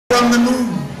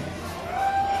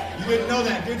didn't know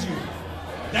that, did you?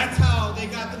 That's how they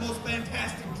got the most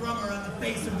fantastic drummer on the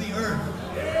face of the earth.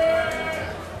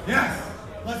 Yes,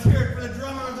 let's hear it for the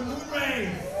drummer of the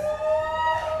Moonrays,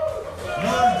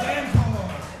 Lord Dantor.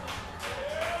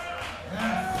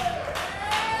 Yes.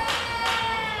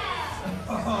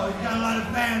 Oh, you got a lot of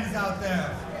fans out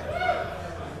there.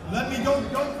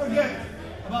 Don't forget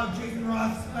about Jason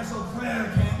Roth's special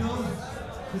prayer candles.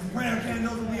 His prayer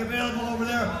candles will be available over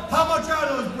there. How much are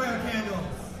those prayer candles?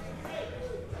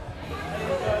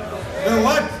 They're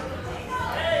what?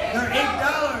 They're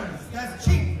 $8. That's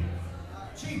cheap.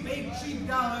 Cheap, $8 cheap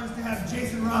dollars to have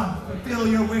Jason Roth fulfill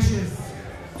your wishes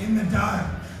in the dark.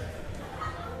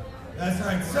 That's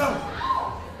right. So,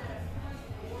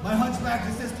 my hunchback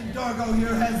assistant Dargo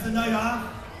here has the night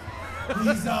off.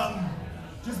 He's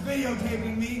just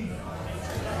videotaping me.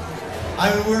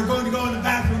 We're going to go in the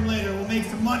bathroom later. We'll make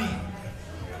some money.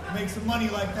 Make some money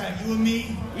like that. You and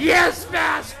me? Yes,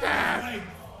 master! Right.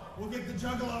 We'll get the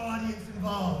Juggalo audience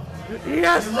involved.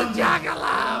 Yes, the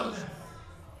Juggalos!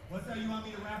 What's that? You want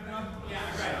me to wrap it up?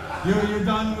 Yeah, right. You're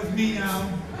done with me now.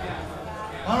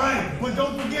 All right, but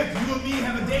don't forget, you and me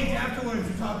have a date afterwards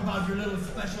to talk about your little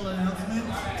special announcement.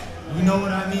 You know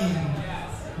what I mean.